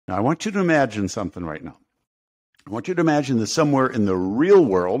Now, I want you to imagine something right now. I want you to imagine that somewhere in the real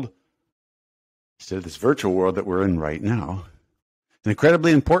world, instead of this virtual world that we're in right now, an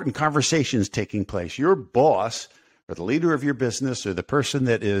incredibly important conversation is taking place. Your boss or the leader of your business or the person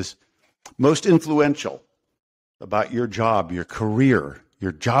that is most influential about your job, your career,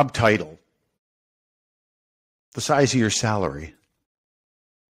 your job title, the size of your salary.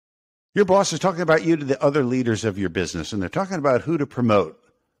 Your boss is talking about you to the other leaders of your business, and they're talking about who to promote,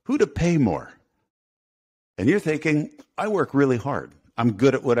 who to pay more. And you're thinking, I work really hard. I'm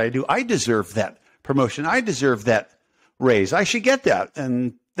good at what I do. I deserve that promotion. I deserve that raise. I should get that.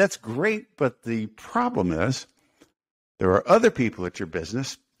 And that's great. But the problem is there are other people at your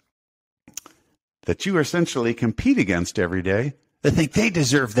business that you essentially compete against every day that think they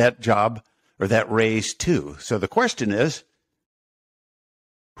deserve that job or that raise too. So the question is,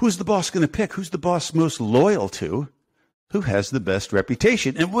 who's the boss going to pick? Who's the boss most loyal to? Who has the best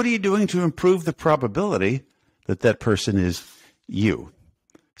reputation? And what are you doing to improve the probability that that person is you?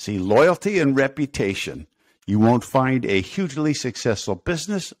 See, loyalty and reputation. You won't find a hugely successful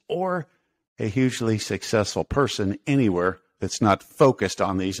business or a hugely successful person anywhere that's not focused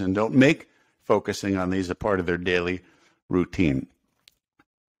on these and don't make focusing on these a part of their daily routine.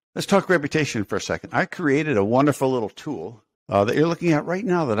 Let's talk reputation for a second. I created a wonderful little tool that you're looking at right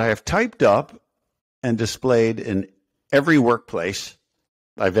now that I have typed up and displayed in every workplace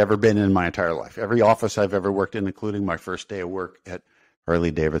I've ever been in my entire life. Every office I've ever worked in, including my first day of work at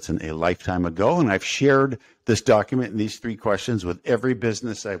Harley-Davidson a lifetime ago. And I've shared this document and these 3 questions with every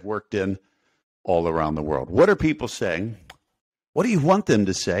business I've worked in all around the world. What are people saying? What do you want them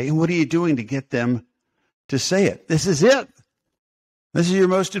to say? And what are you doing to get them to say it? This is it. This is your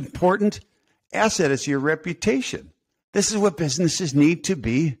most important asset. It's your reputation. This is what businesses need to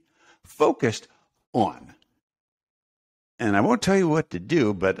be focused on. And I won't tell you what to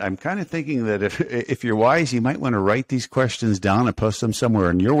do, but I'm kind of thinking that if you're wise, you might want to write these questions down and post them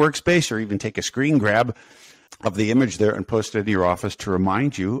somewhere in your workspace, or even take a screen grab of the image there and post it in your office to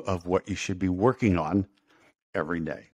remind you of what you should be working on every day.